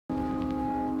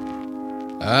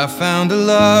I found a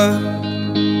love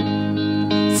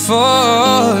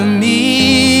for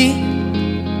me.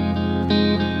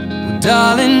 Well,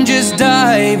 darling, just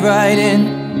dive right in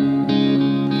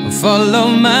and follow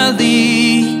my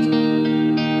lead.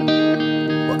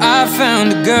 Well, I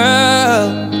found a girl,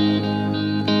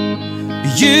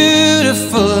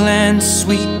 beautiful and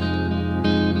sweet.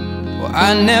 Well,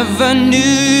 I never knew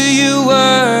you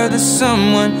were the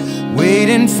someone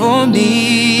waiting for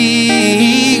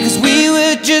me. 'Cause we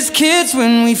were just kids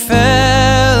when we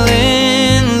fell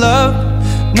in love,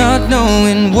 not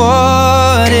knowing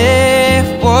what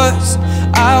it was.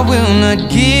 I will not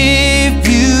give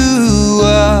you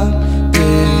up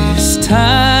this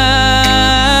time.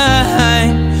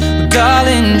 But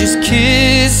darling, just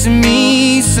kiss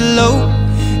me slow.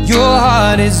 Your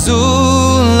heart is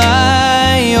all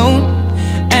I own,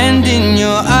 and in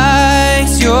your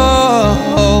eyes you're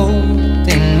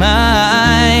holding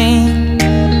mine.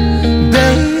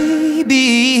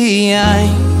 Baby,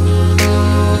 I'm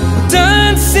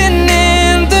dancing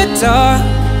in the dark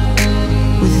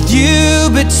with you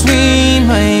between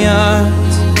my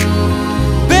arms,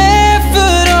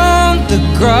 barefoot on the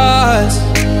grass.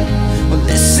 We're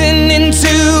listening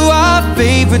to our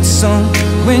favorite song.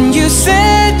 When you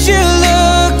said you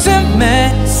looked a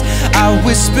mess, I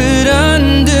whispered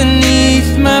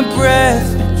underneath my breath,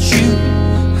 but you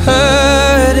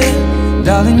heard it.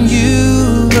 Darling, you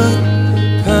look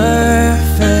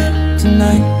perfect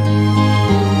tonight.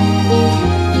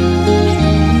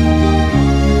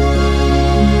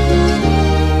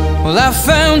 Well, I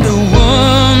found a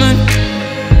woman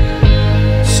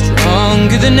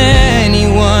stronger than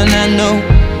anyone I know.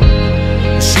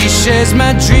 She shares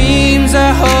my dreams. I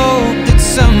hope that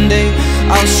someday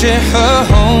I'll share her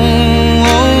home.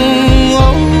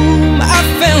 I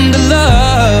found a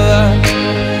love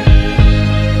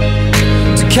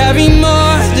to carry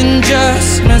more than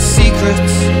just my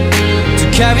secrets, to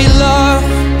carry love,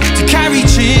 to carry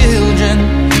children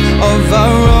of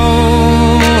our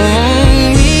own.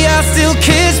 We are still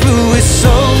kids, but we're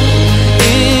so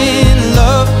in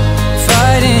love,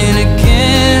 fighting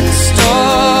against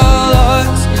all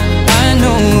odds. I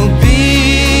know we'll be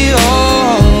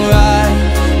alright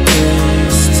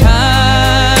this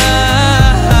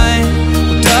time.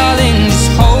 Darling, just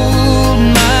hold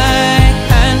my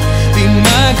hand, be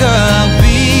my girl, I'll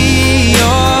be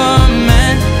your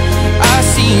man. I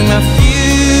see my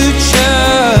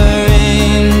future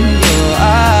in your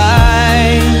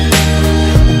eyes.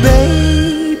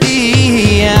 Baby,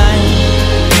 I'm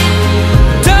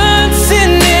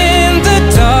dancing in the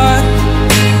dark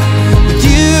with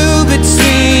you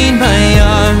between my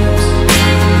arms,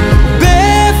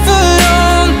 barefoot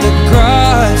on the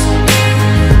grass,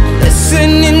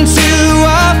 listening to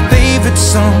our favorite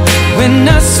song. When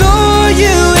I saw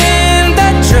you in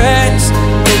that dress,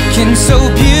 looking so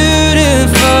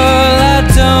beautiful, I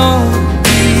don't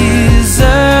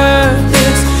deserve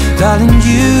this. Darling,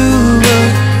 you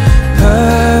look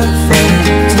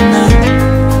perfect tonight.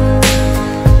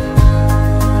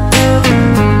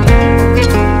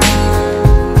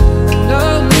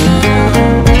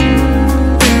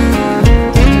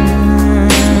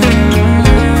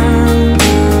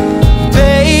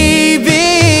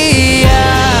 Baby,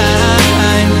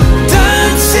 I'm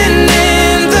dancing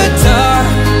in the dark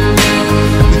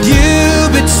with you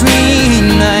between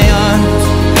my arms,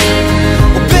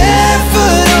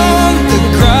 barefoot on the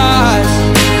grass,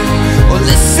 or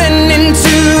listening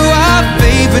to our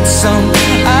favorite song.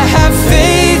 I have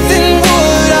faith in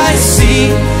what I see.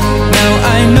 Now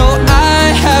I know I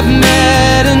have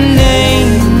met an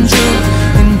angel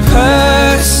in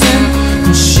person,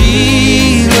 and she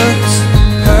looks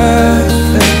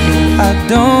perfect. I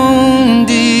don't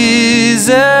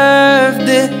deserve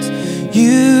this.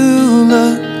 You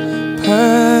look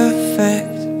perfect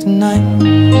tonight.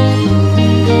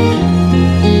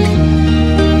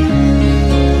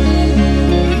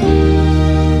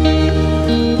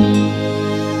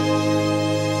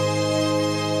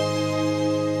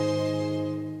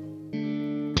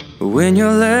 When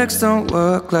your legs don't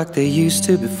work like they used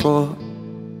to before,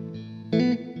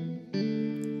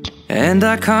 and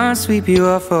I can't sweep you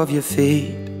off of your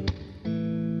feet,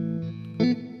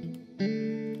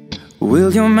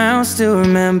 will your mouth still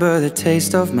remember the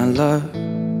taste of my love?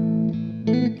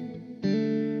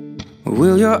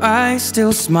 Will your eyes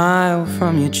still smile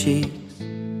from your cheeks?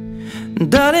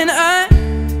 Darling, I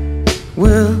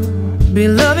will be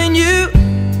loving you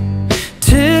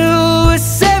till we're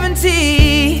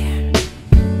 70.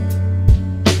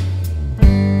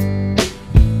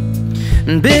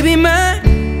 And baby, my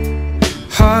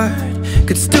heart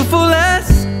could still fall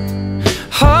as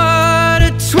hard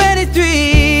at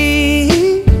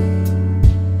 23.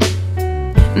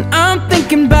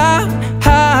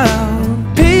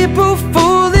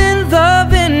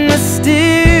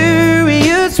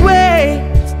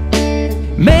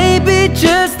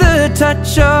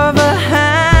 touch of a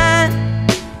hand.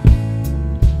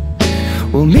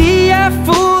 Well, me, I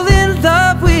fall in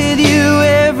love with you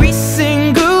every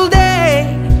single day,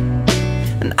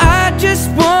 and I just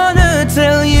wanna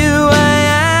tell you I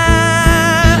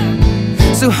am.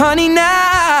 So honey,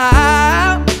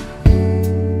 now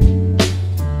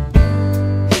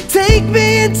take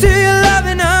me into your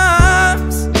loving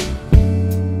arms.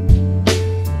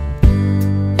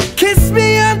 Kiss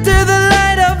me under the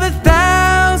light of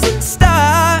 1,000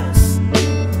 stars.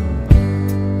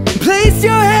 Place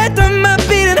your head on my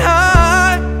beating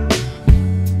heart.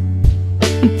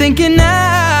 I'm thinking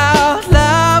out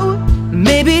loud,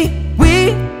 maybe we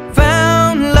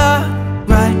found love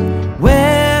right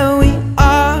where we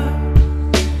are.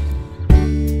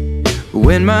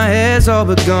 When my hair's all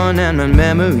but gone and my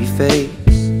memory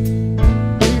fades,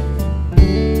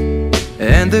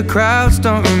 and the crowds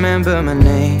don't remember my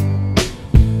name,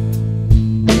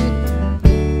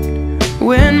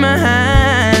 when my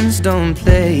hands don't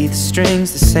play the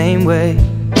strings the same way,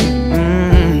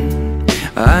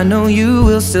 I know you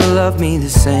will still love me the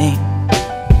same.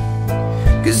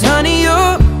 'Cause honey,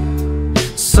 your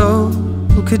soul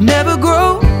could never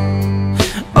grow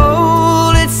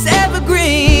old, it's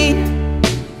evergreen.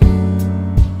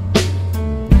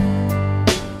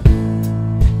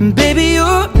 And baby,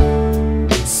 your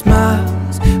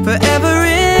smile's forever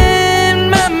in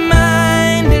my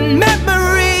mind and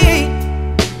memory.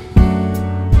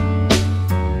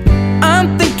 I'm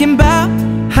thinking about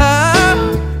how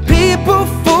people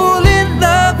fall in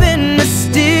love in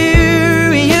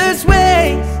mysterious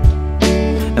ways,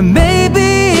 and maybe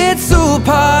it's all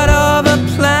part of a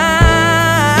plan.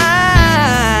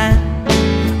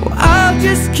 Well, I'll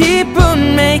just keep on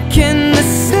making the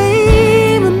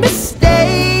same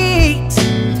mistakes,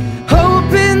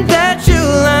 hoping that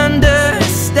you'll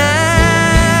understand.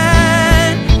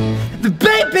 But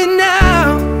baby, now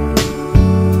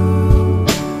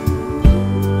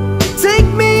take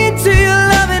me into your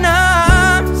loving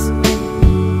arms.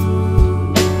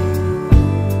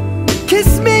 Kiss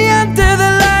me under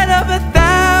the light of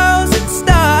 1,000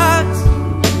 stars.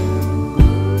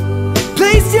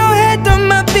 Place your head on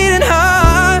my beating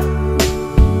heart.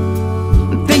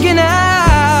 I'm thinking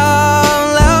out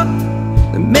loud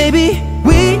that maybe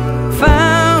we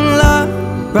found love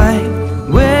right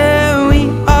where we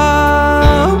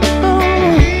are.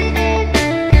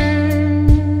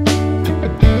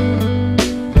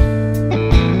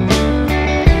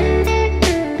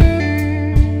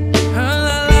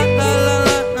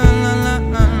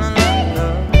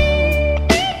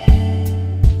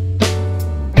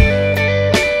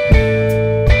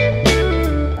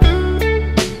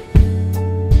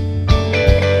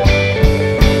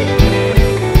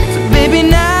 So baby,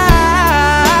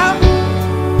 now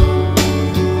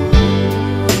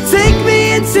take me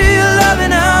into your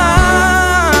loving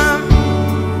arms.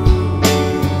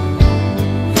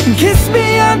 Kiss me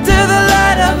under the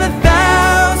light of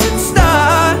 1,000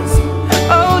 stars.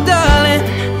 Oh darling,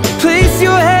 place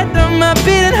your head on my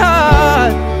beating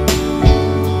heart.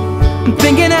 I'm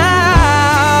thinking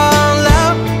out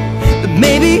loud that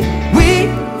maybe we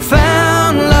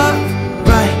found love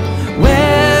right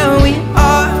where we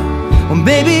are. Or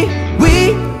maybe we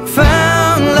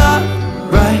found love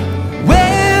right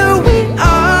where we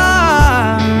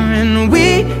are. And we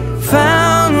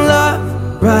found love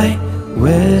right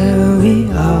where we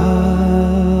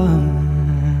are.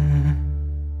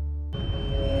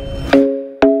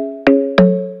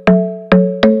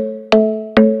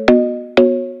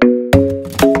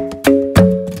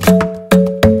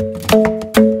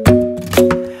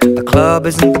 The club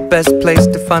isn't the best place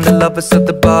to find a lover, so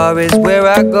the bar is where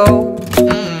I go.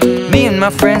 Me and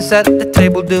my friends at the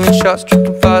table doing shots,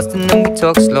 tripping fast, and then we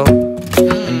talk slow.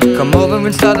 And you come over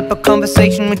and start up a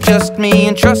conversation with just me,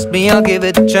 and trust me, I'll give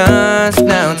it a chance.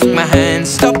 Now take my hand,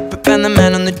 stop it, and the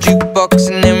man on the jukebox,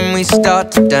 and then we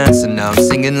start to dance. And now I'm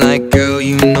singing like, girl,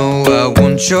 you know I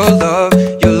want your love.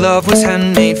 Your love was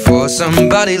handmade for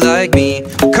somebody like me.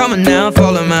 Come on now,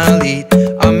 follow my lead.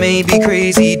 I may be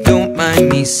crazy, don't mind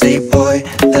me. Say, boy,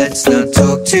 let's not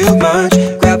talk too much.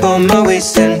 Grab on my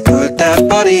waist and put that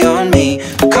body on me.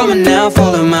 Come on now,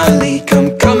 follow my lead.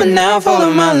 Come on now,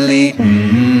 follow my lead.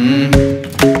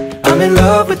 I'm in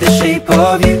love with the shape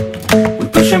of you. We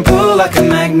push and pull like a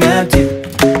magnet do.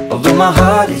 Although my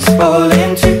heart is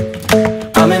falling too,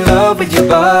 I'm in love with your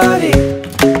body.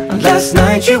 Last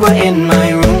night you were in my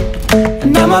room,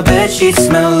 and now my bedsheets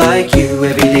smell like you.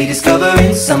 Every day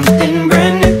discovering something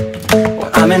brand new. Well,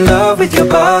 I'm in love with your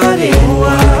body.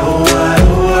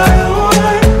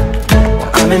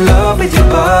 I'm in love with your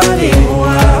body.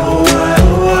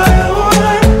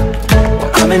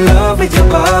 I'm in love with your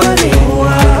body. body.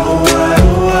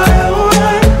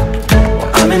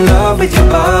 I'm in love with your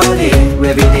body.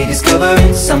 Every day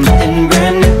discovering something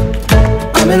brand new.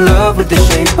 I'm in love with the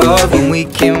shape of you. When we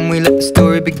came, we let the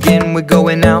story begin. We're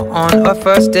going out on our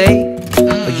first date.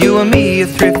 You and me are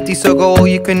thrifty, so go all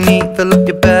you can eat. Fill up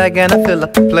your bag and I fill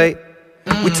up the plate.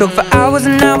 We talk for hours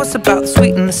and hours about the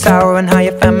sweet and the sour, and how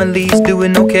your family's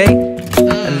doing okay.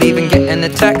 And leaving, getting a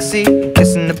taxi,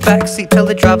 kissing the backseat, tell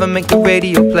the driver make the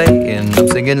radio play. And I'm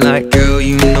singing like, girl,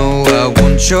 you know I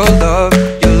want your love.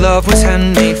 Your love was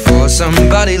handmade for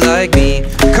somebody like me.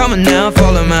 Come on now,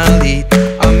 follow my lead.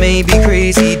 I may be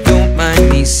crazy, don't mind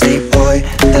me. Say, boy,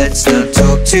 let's not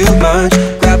talk too much.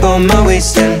 Grab on my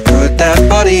waist and put that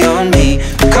body on me.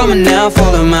 Come on now,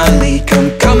 follow my lead.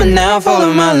 Come on now,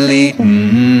 follow my lead.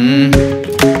 I'm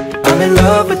in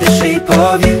love with the shape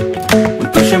of you. We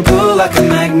push and pull like a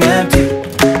magnet do.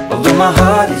 Although my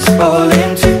heart is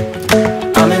falling too.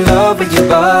 I'm in love with your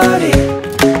body.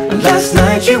 Last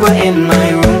night you were in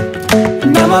my room,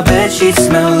 and now my bedsheets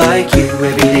smell like you.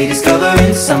 Every day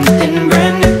discovering something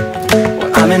brand new.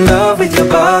 I'm in love with your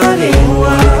body.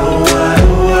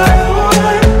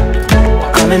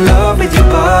 I'm in love with your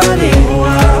body.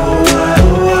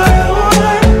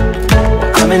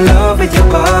 I'm in love with your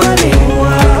body.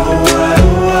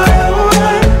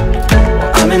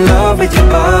 I'm in love with your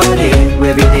body.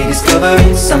 Every day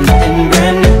discovering something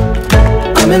brand new.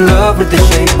 I'm in love with the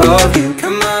shape of you.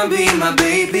 Come on, be my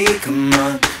baby, come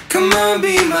on. Come on,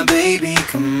 be my baby,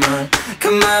 come on.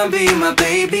 Come on, be my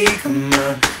baby, come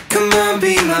on. Come on,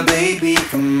 be my baby,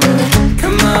 come on.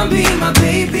 Come on, be my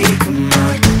baby, come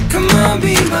on. Come on,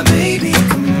 be my baby,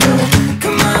 come on.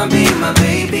 Come on, be my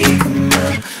baby, come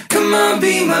on. Come on,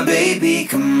 be my baby,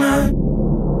 come on.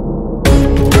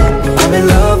 I'm in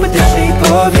love with the shape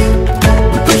of you.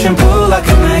 We push and pull like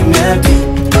a magnet do.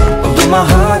 Although my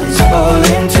heart is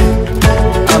falling too.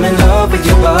 I'm in love with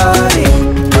your body.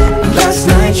 Last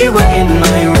night you were in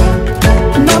my room,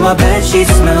 and now my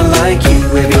bedsheets smell like you.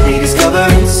 Every day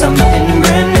discovering something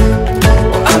brand new.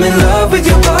 I'm in love with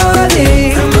your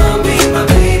body. Come on, be my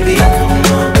baby, come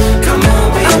on. Come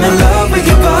on, be I'm in love with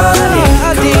your body.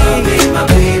 Come on, be my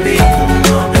baby, come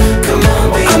on. Come on,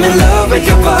 be I'm in love with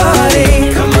your body.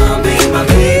 Come on, be my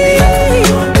baby,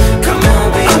 come on. Come on,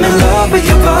 be I'm in love with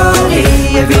your body.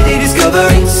 Every day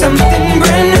discovering something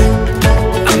brand new.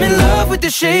 I'm in love with the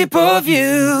shape of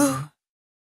you.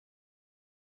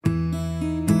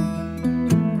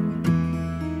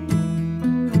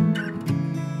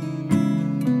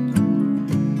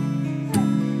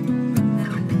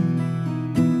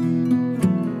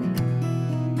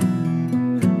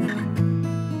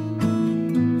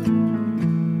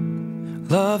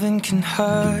 Loving can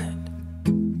hurt.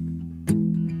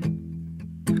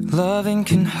 Loving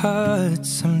can hurt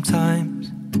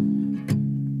sometimes,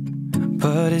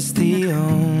 but it's the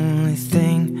only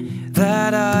thing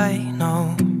that I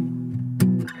know.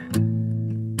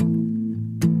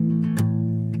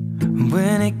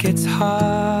 When it gets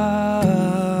hard,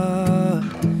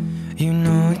 you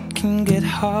know it can get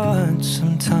hard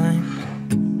sometimes.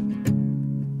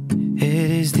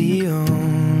 It is the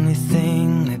only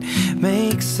thing that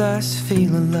makes us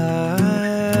feel alive.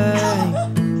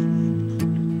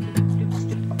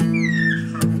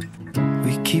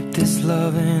 We keep this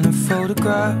love in a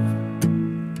photograph.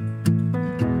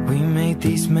 We made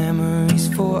these memories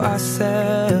for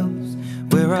ourselves,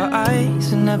 where our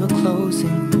eyes are never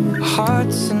closing, our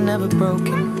hearts are never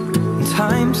broken, and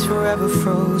time's forever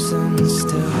frozen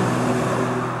still.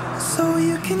 So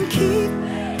you can keep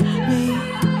me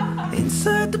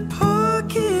inside the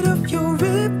pocket of your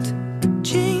ripped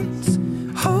jeans,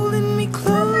 holding me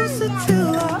closer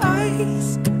till our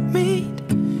eyes meet.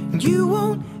 You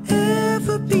won't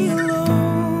ever be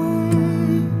alone.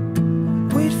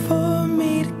 Wait for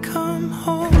me to come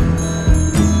home.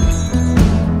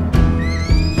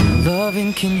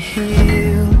 Loving can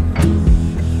heal.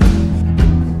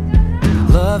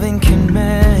 Loving can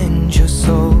mend your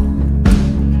soul.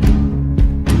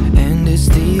 And it's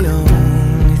the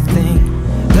only thing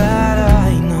that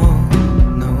I know.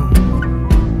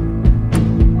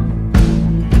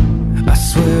 I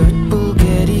swear it will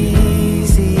get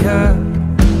easier.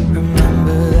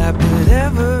 Remember that with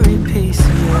every piece of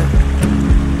you.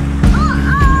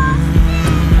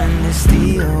 And it's the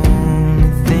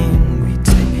only thing we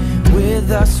take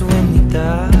with us when we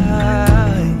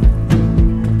die.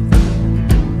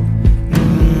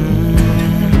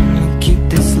 We keep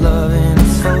this love in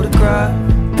its photograph.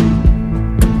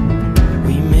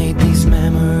 We made these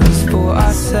memories for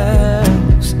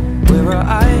ourselves, where our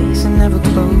eyes are never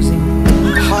closing,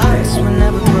 hearts were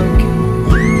never broken,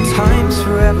 time's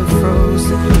forever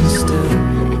frozen still.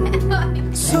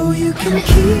 So you can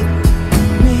keep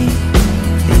me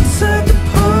inside the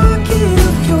pocket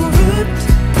of your ripped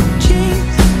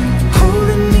jeans,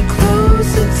 holding me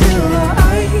closer till our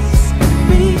eyes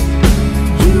meet.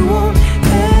 You won't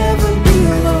ever be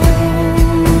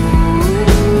alone.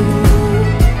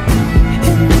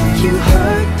 And if you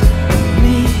hurt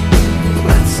me,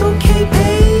 that's okay,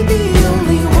 baby.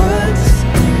 Only words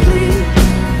bleed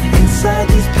inside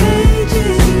these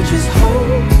pages. You just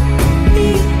hold me.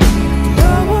 I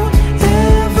won't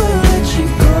ever let you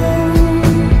go.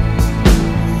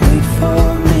 Wait for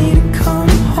me to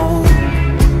come home.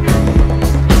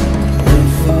 Wait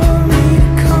for me to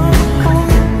come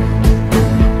home.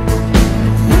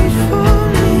 Wait for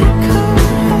me to come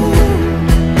home.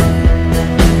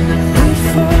 Wait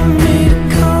for me to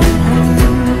come home.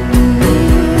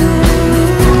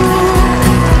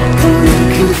 Oh, you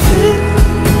can fit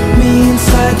me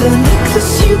inside the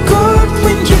necklace you got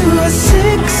when you were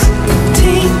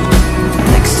 16,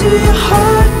 next to your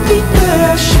heartbeat where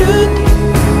I should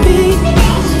be.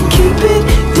 Keep it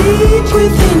deep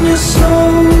within your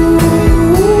soul.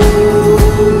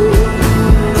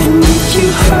 And if you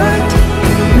hurt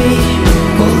me,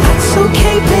 well, that's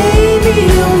okay, baby.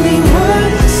 Only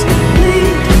words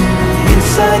bleed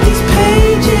inside these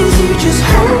pages. You just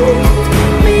hold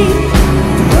me.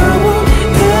 I won't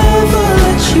ever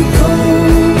let you go.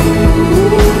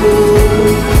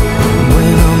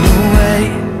 When I'm away,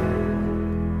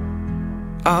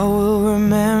 I will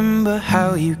remember how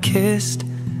you kissed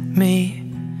me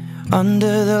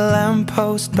under the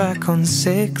lamppost back on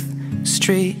 6th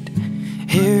Street,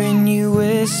 hearing you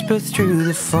whisper through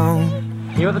the phone.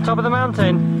 You at the top of the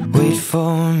mountain? Wait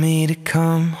for me to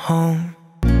come home.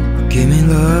 Give me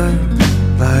love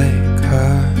like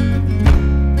her.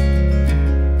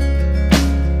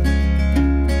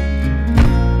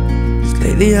 'Cause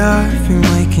lately I've been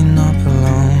waking up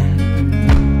alone.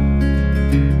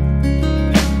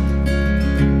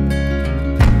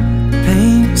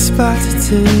 Paint splattered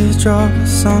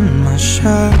teardrops on my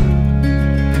shirt.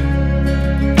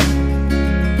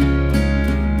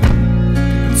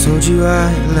 I told you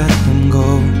I'd let them go,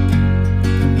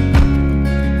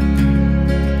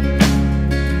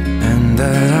 and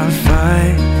that I'd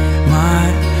fight my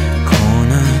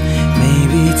corner.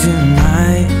 Maybe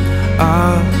tonight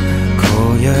I'll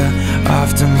call you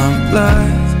after my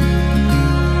blood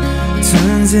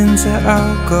turns into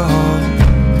alcohol.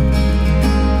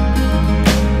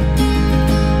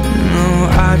 No,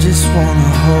 I just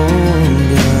wanna hold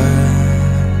you.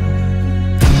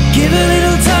 Give a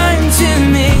little time to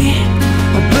me,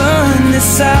 we'll burn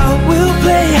this out. We'll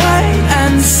play hide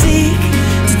and seek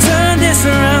to turn this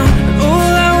around.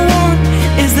 All I want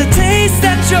is the taste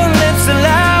that your lips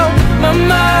allow. My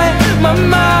mind, my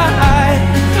mind.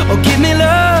 Oh, give me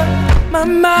love. My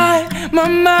mind, my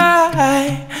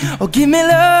mind. Oh, give me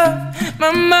love.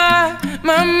 My mind,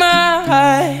 my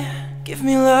mind. Give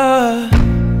me love.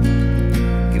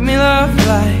 Give me love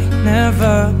like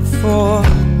never before.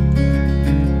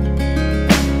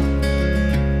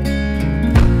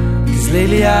 'Cause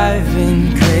lately I've been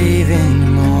craving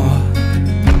more.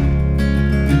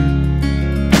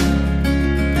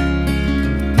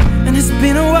 And it's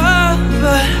been a while,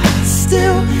 but I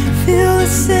still feel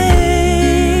the same.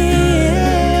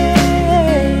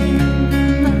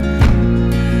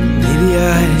 Maybe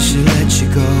I should let you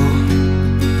go.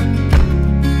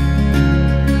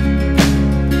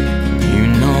 You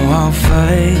know I'll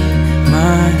fight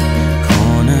my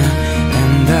corner,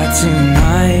 and that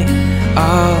tonight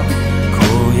I'll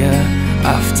call you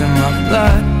after my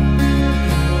blood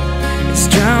is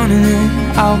drowning in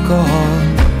alcohol.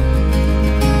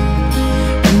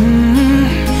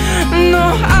 No,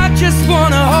 I just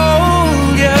wanna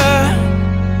hold you.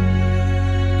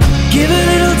 Give a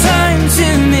little time to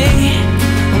me,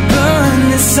 we'll burn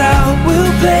this out.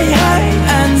 We'll play hide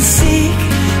and seek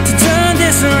to turn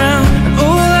this around. And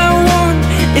all I want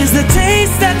is the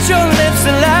taste that your lips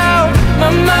allow.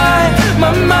 My mind,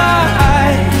 my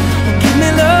mind. Give me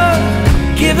love,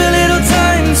 give a little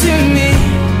time to me,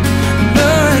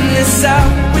 burn this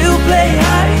out. We'll play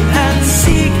hide and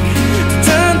seek to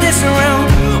turn this around.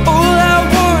 All I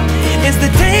want is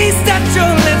the taste that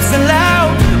your lips allow.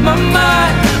 My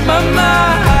mind, my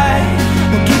mind.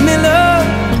 Oh, give me love,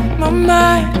 my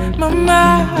mind, my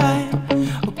mind.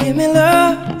 Oh, give me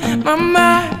love, my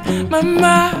mind, my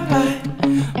mind.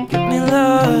 Oh, give me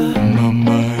love.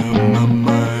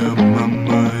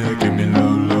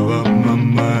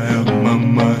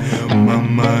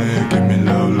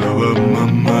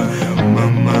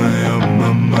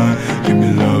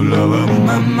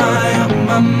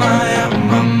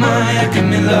 Give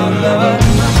me love, love,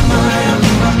 give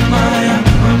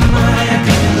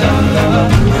me love.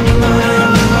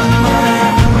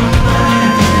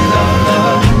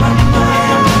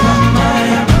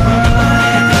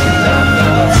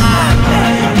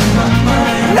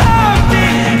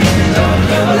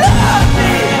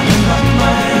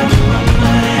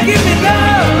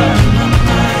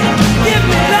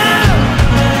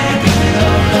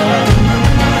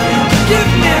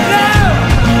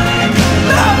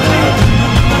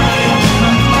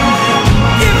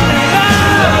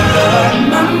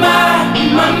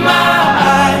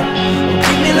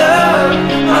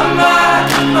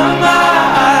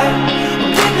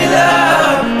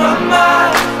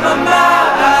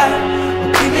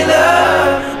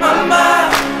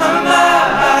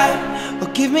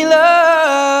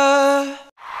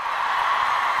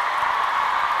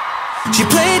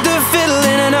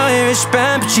 Irish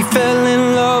band, but she fell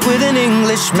in love with an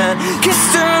Englishman.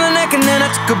 Kissed her on the neck and then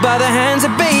I took her by the hands.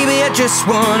 And baby, I just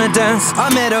wanna dance. I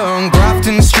met her on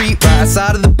Grafton Street, right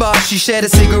outside of the bar. She shared a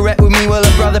cigarette with me while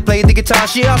her brother played the guitar.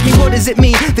 She asked me, what does it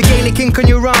mean, the Gaelic ink on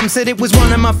your arm? Said it was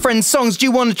one of my friend's songs, do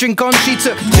you want to drink on? She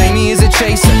took Jamie as a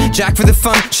chaser, Jack for the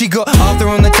fun. She got Arthur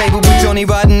on the table with Johnny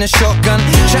riding a shotgun.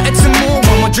 Chatted some more,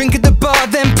 one more drink at the bar,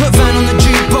 then put Van on the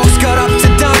jukebox, got up to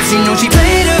dance. You know she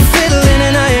played her fiddle in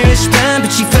an Irish band,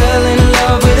 but she fell in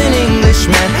love with an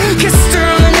Englishman. Kissed her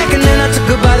on the neck and then I took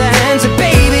her by the hands. And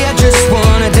baby, I just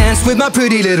wanna dance with my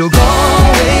pretty little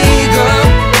Galway girl.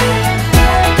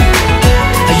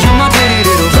 You're my pretty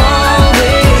little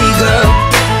Galway girl.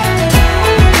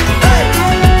 Hey.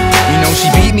 You know she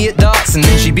beat me at darts and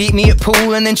then she beat me at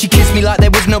pool, and then she kissed me like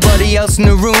there was nobody else in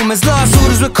the room. As last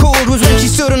orders were called was when she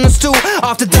stood on the stool,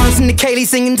 after dancing to Kaylee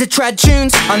singing to trad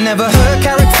tunes. I never heard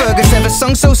Carrick Fergus ever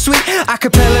sung so sweet. A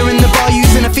cappella in the bar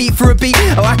using her feet for a beat.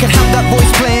 Oh, I could have that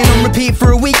voice playing on repeat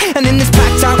for a week. And in this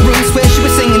packed out room where she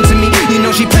was singing to me. You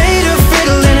know she played her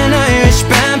fiddle in an Irish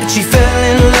band, but she fell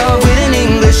in love with an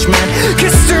Englishman.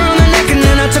 Kissed her on the neck and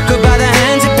then I took her by the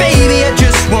hands. And baby, I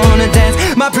just wanna dance,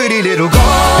 my pretty little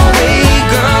Galway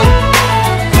girl.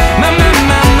 My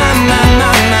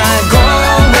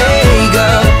Galway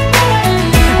girl.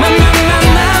 My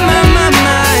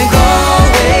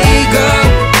Galway girl.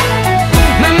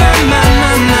 My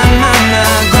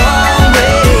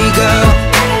Galway girl.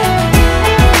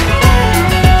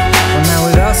 Well, now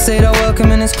we'd all said our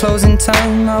welcome and it's closing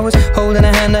time. I was holding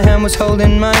her hand was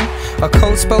holding mine. Our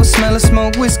coats both smell of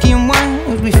smoke, whiskey and wine,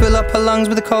 as we fill up her lungs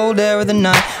with the cold air of the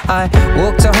night. I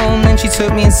walked her home, then she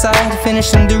took me inside, finished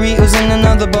some Doritos and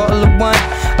another bottle of wine.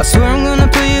 I swear I'm gonna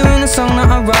put you in a song that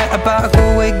I write about a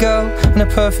Galway girl and a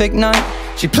perfect night.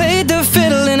 She played the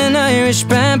fiddle in an Irish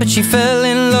band, but she fell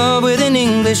in love with an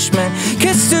Englishman.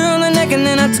 Kissed her on the neck and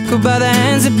then I took her by the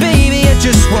hands. And baby, I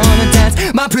just wanna dance,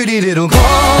 my pretty little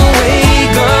Galway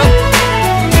girl.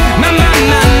 My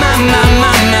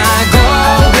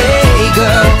Galway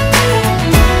girl.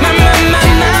 My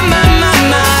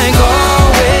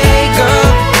Galway girl.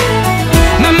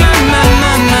 My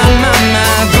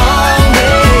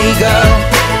Galway girl.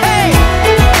 Hey!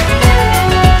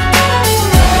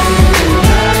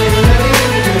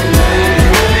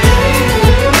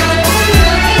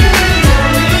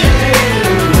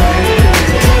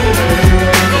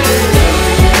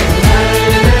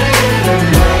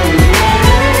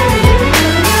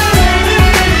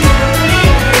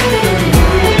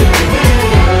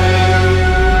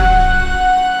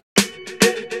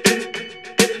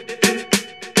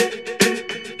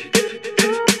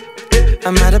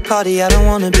 I'm at a party I don't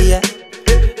wanna be at,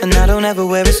 and I don't ever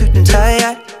wear a suit and tie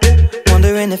yet.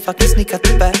 Wondering if I can sneak out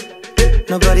the back.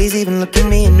 Nobody's even looking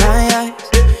me in my eyes.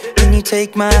 When you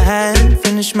take my hand,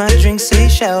 finish my drink, say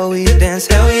shall we dance?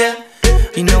 Hell yeah.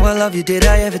 You know I love you, did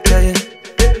I ever tell you?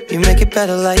 You make it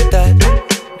better like that.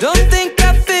 Don't think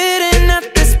I fit in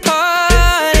at this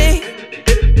party.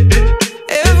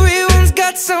 Everyone's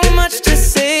got so much to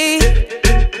say.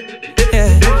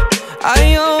 Yeah,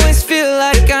 I always feel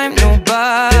like I'm nobody.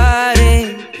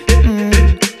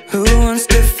 Who wants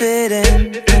to fit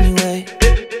in anyway?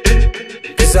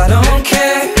 Cause I don't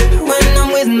care when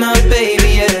I'm with my baby,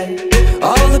 yeah.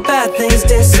 All the bad things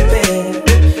disappear.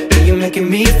 You're making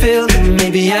me feel that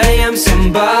maybe I am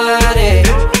somebody.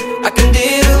 I can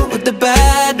deal with the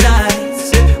bad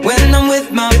nights when I'm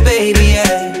with my baby,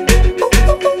 yeah.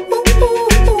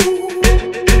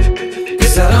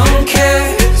 Cause I don't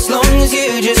care as long as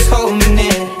you just hold me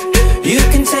near. You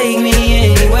can take me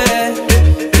anywhere.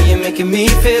 You're making me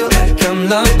feel like I'm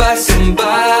loved by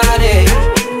somebody.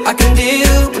 I can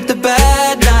deal with the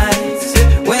bad nights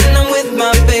when I'm with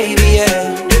my baby, yeah.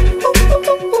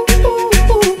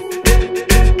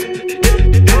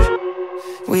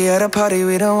 We at a party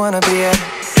we don't wanna be at.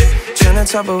 Trying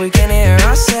to talk but we can't hear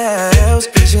ourselves.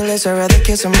 Pictureless, I'd rather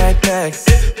kiss them right back.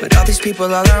 But all these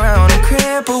people all around, I'm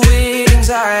crippled with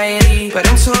anxiety. But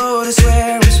I'm told it's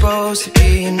where I'm supposed to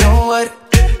be. You know what?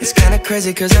 It's kinda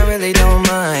crazy cause I really don't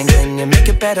mind. Can you make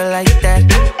it better like that?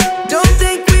 Don't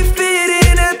think we fit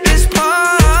in at this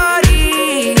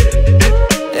party.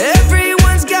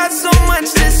 Everyone's got so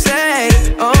much to say.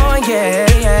 Oh yeah,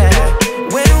 yeah.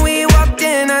 When we walked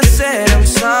in I said I'm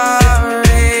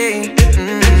sorry.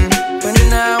 But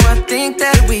now I think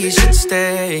that we should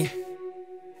stay.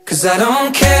 Cause I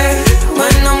don't care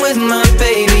when I'm with my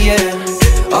baby,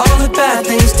 yeah. All the bad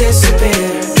things disappear.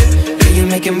 You're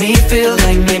making me feel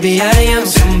like maybe I am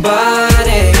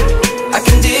somebody. I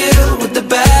can deal with the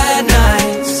bad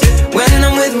nights when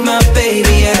I'm with my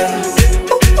baby, yeah.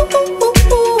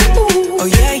 Oh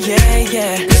yeah, yeah,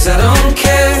 yeah. Cause I don't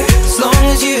care as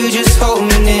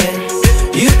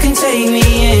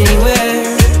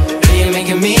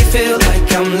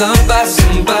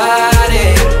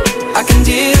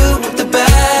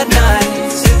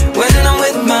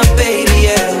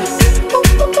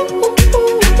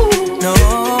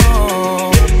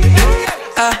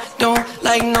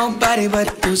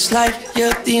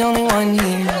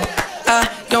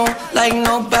like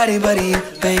nobody but you,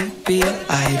 baby.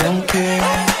 I don't care.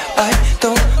 I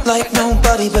don't like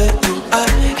nobody but you. I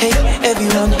hate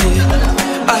everyone here.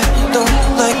 I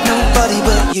don't like nobody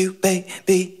but you,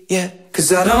 baby, yeah.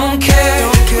 Cause I don't care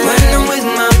when I'm with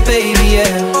my baby,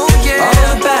 yeah. All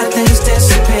the bad things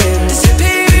disappear.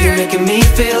 You're making me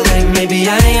feel like maybe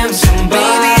I am somebody.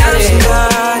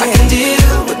 I can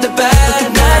deal with the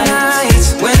bad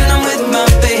nights when I'm with my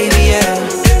baby, yeah.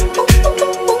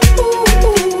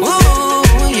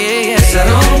 Ooh, yeah. Cause I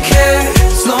don't care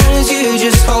as long as you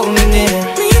just hold me near.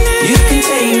 You can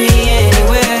take me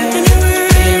anywhere.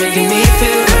 You're making me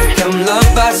feel like I'm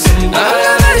loved by somebody.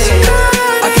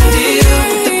 I can deal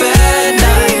with the bad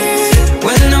nights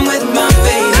when I'm with my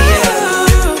baby, yeah.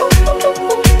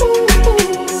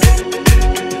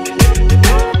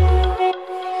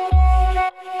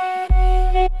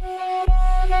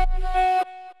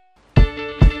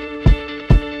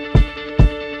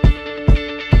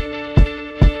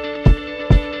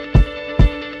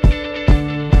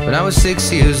 When I was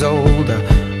 6 years old, I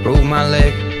broke my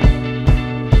leg.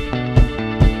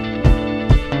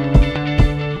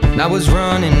 And I was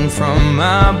running from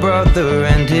my brother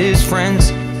and his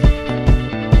friends,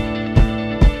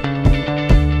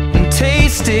 and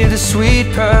tasted the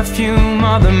sweet perfume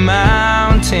of the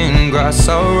mountain grass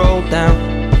I rolled down.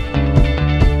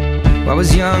 I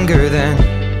was younger then.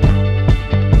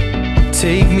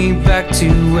 Take me back to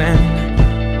when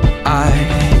I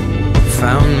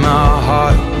found my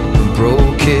heart,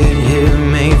 broke it here,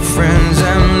 made friends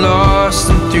and lost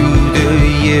them through the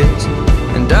years.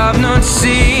 And I've not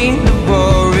seen the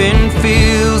boring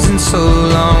fields in so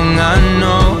long. I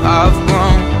know I've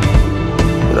grown,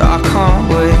 but I can't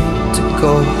wait to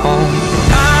go home.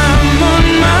 I'm on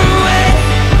my way,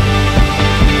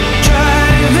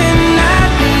 driving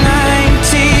at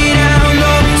 90 down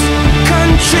those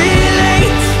country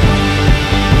lanes,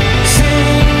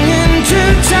 singing to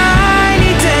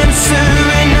Tiny Dancer,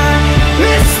 and I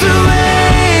miss the way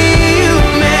you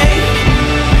make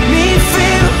me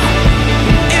feel.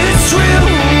 It's real.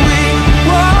 We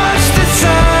watch the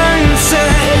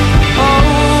sunset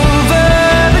over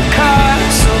the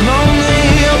castle lonely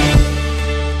hill.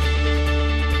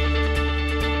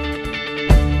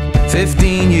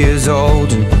 15 years old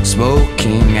and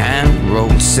smoking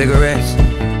hand-rolled cigarettes,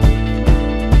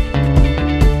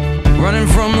 running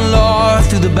from the law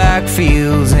through the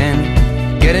backfields and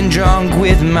getting drunk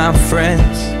with my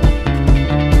friends.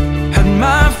 Had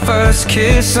my first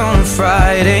kiss on a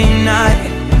Friday night.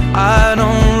 I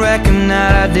don't reckon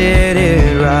that I did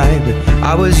it right, but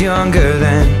I was younger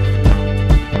then.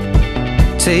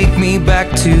 Take me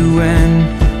back to when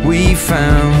we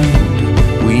found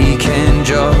weekend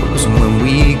jobs, and when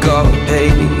we got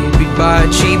paid, we'd buy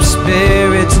cheap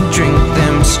spirits and drink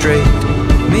them straight.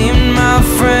 Me and my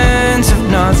friends have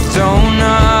not thrown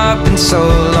up in so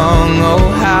long. Oh,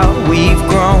 how we've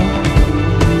grown,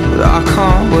 but I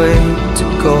can't wait to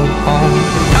go home.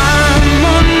 I'm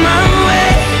on my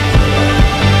way,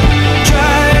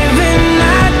 driving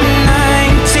at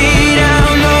 90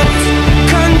 down those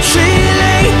country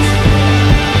lanes,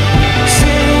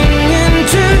 singing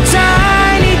to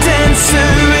Tiny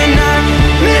Dancer, and I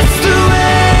miss the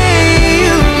way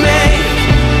you make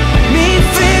me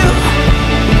feel.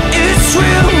 It's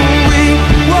real. We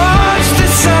watch the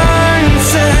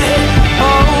sunset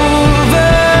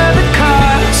over the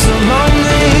castle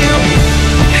lonely hill.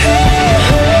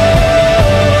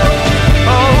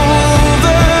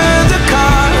 Over the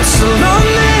castle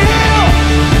lonely hill.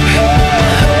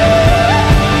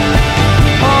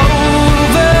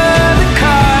 Over the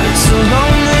castle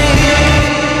lonely hill.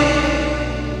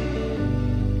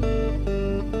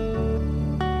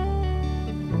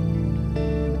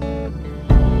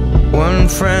 One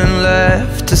friend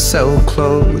left to sell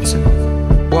clothes, and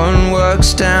one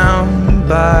works down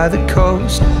by the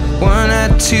coast. One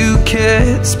had 2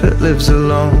 kids but lives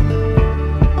alone.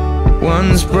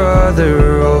 One's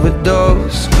brother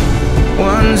overdosed.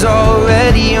 One's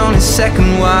already on his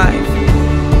second wife.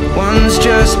 One's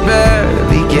just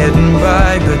barely getting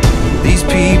by. But these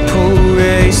people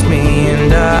raised me,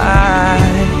 and I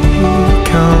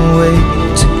can't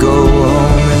wait to go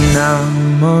home. And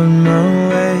I'm on my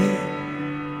way.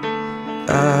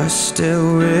 I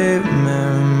still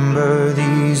remember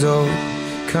these old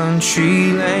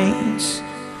country lanes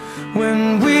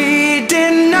when we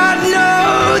did not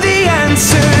know the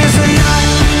answers, and I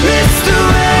miss the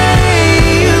way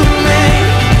you make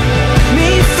me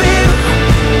feel.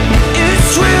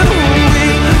 It's real. We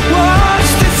watch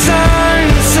the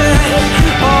sunset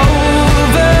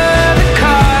over the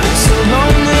castle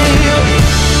lonely hill.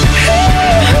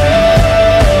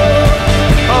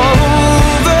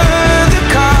 Over the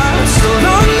castle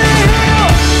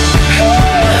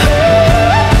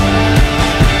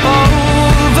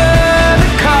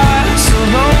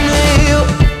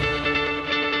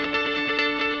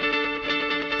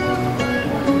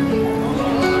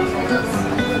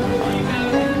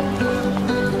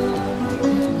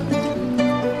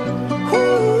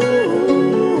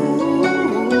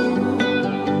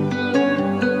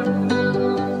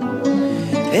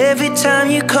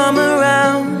time you come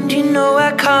around, you know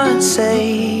I can't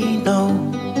say no.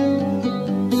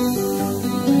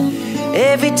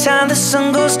 Every time the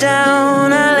sun goes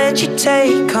down, I let you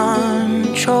take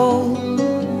control.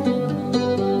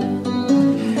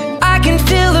 I can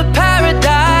feel the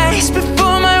paradise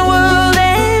before my world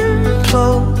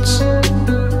implodes.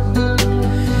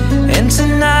 And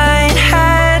tonight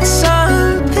had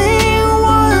something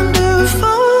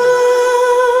wonderful.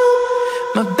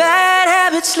 My bad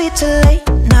habits lead to late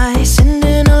nights,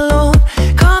 ending alone.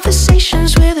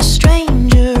 Conversations with a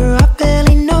stranger I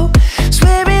barely know.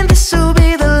 Swearing this will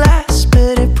be the last,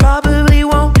 but it probably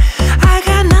won't. I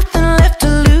got nothing left to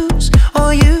lose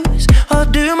or use or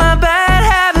do. My bad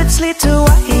habits lead to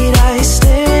white eyes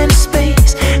staring into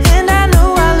space, and I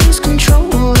know I lose control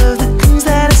of the things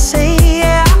that I say.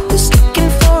 Yeah, I was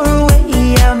looking for a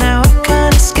way out, now I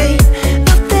can't escape.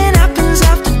 Nothing happens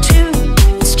after two.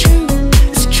 It's true,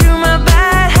 it's true. My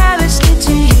bad habits lead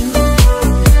to you.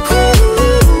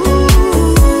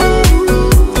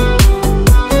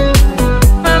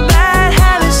 My bad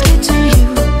habits lead to you.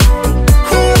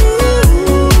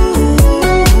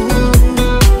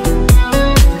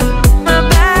 My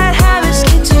bad habits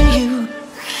lead to you.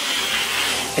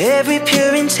 Every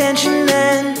pure intention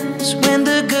ends when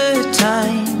the good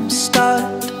times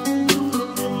start.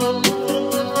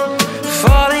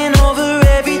 Falling over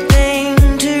everything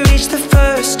to reach the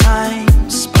first time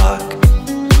spark.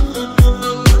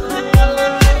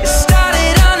 It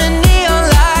started under neon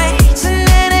lights and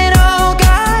then it all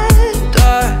got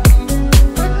dark.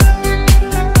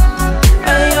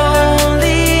 I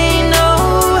only know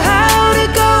how to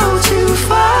go too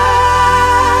far.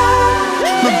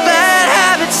 My bad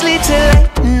habits lead to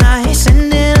late nights,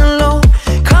 ending alone.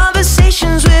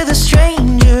 Conversations with a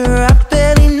stranger I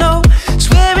barely know.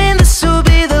 Swearing this will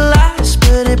be the last,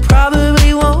 but it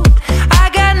probably won't. I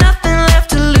got nothing left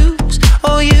to lose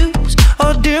or use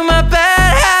or do. My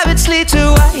bad habits lead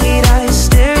to white eyes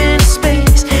staring into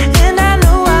space, and I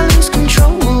know I lose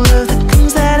control of the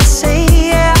things that I say.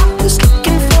 Yeah, I was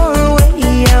looking for a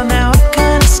way out, now I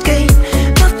can't escape.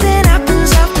 Nothing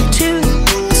happens after two.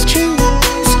 It's true,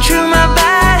 it's true. My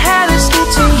bad habits lead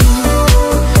to you.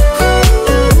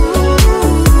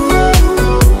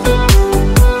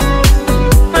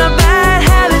 My bad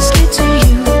habits lead to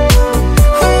you.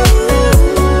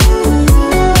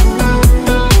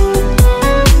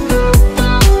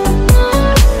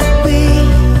 We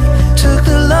took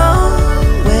the long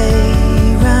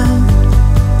way round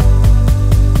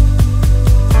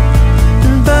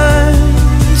and burned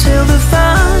till the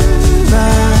fun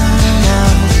ran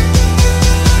out.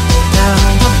 Now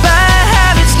my bad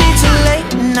habits lead to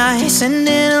late nights,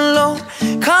 ending alone.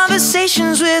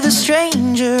 Conversations with a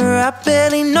stranger I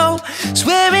barely know.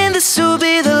 Swearing this will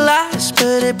be the last,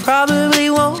 but it probably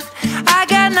won't. I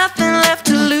got nothing left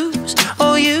to lose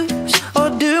or use or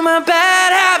do. My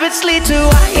bad habits lead to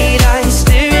white eyes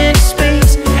staring into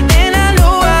space, and I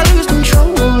know I lose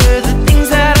control of the things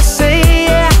that I say.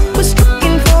 Yeah, I was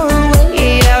looking for a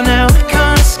way out, now I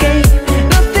can't escape.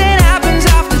 Nothing happens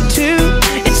after two.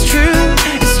 It's true,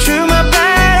 it's true. My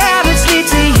bad habits lead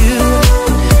to you.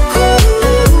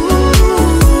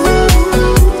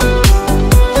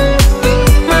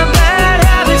 My bad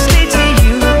habits lead to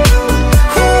you.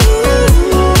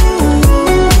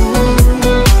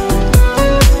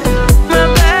 My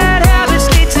bad habits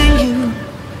lead to you.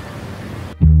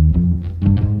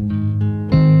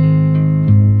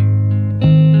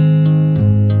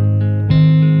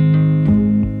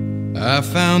 I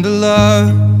found a love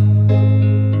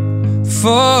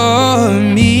for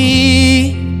me.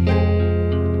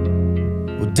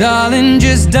 Well, darling,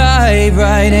 just dive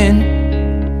right in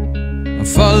and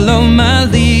follow my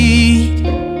lead.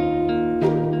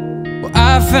 Well,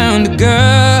 I found a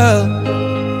girl,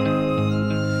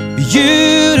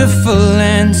 beautiful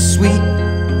and sweet.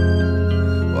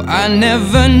 Well, I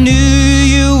never knew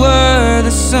you were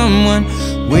the someone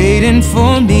waiting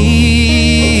for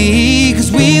me.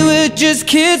 'Cause we were just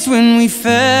kids when we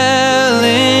fell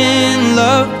in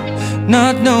love,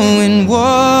 not knowing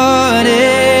what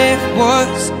it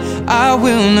was. I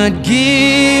will not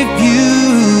give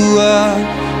you up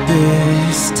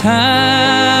this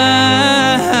time.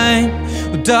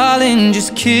 Well, darling,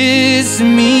 just kiss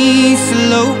me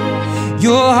slow.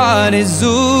 Your heart is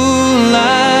all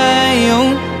I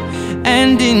own,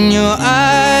 and in your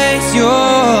eyes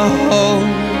you're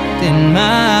holding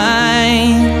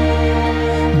mine.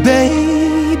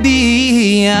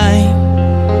 Baby, I'm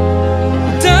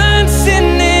dancing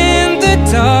in the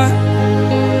dark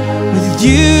with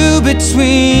you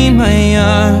between my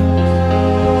arms,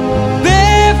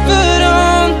 barefoot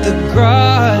on the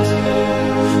grass,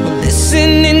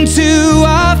 listening to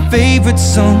favorite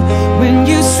song. When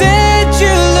you said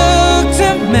you looked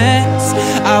a mess,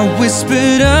 I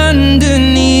whispered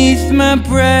underneath my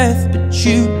breath, but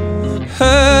you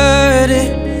heard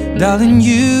it. Darling,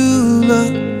 you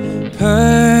look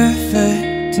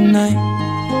perfect tonight.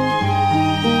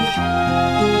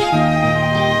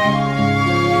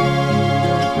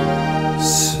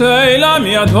 Sei la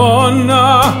mia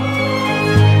donna,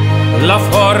 la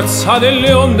forza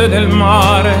delle onde del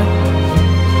mare.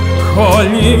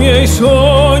 Cogli i miei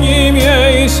sogni, i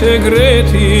miei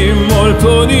segreti,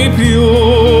 molto di più.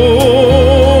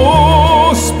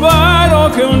 Spero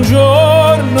che un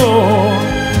giorno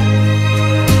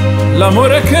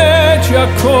l'amore che ci ha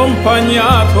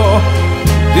accompagnato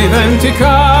diventi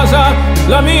casa,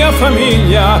 la mia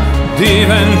famiglia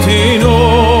diventi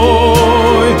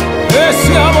noi. E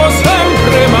siamo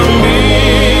sempre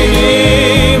bambini,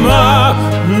 ma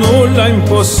nulla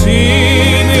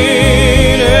impossibile.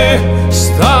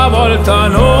 Stavolta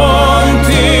non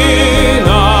ti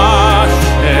lascerò.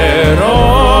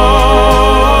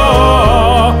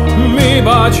 Mi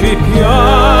baci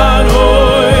piano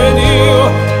ed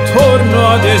io torno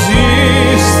ad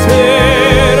esistere,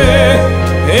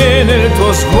 e nel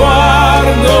tuo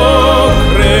sguardo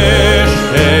crescerò.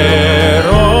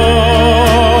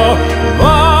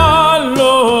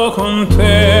 Ballo con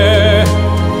te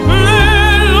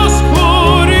nell'oscurità,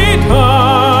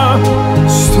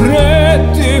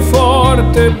 stretti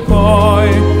forte poi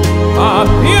a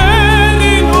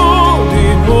piedi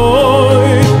nudi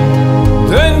noi.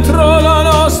 Dentro la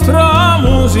nostra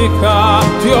musica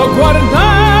ti ho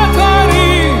guardata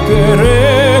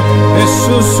ridere e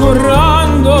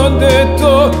sussurrando ho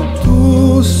detto: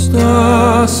 tu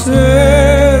stasera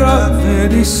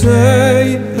vedi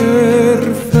sei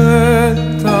perfetta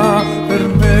per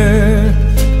me.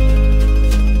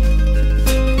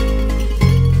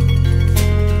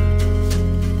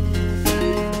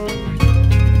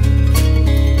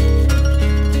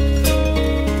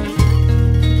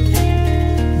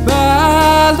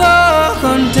 Ballo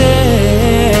con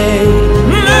te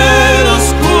nell'oscurità,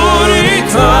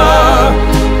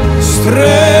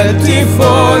 stretti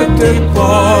forte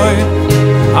poi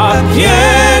a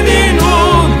piedi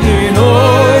nudi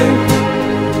noi.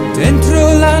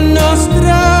 dentro la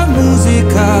nostra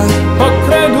musica. Ho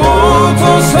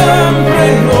creduto sempre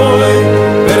in noi,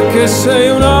 perché sei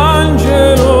un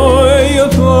angelo e io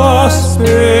t'ho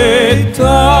aspettato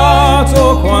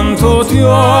quanto ti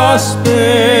ho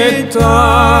aspettato.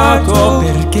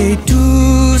 Perché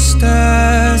tu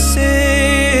stasera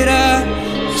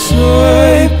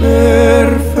Sei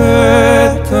perfetta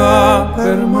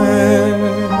per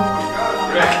me.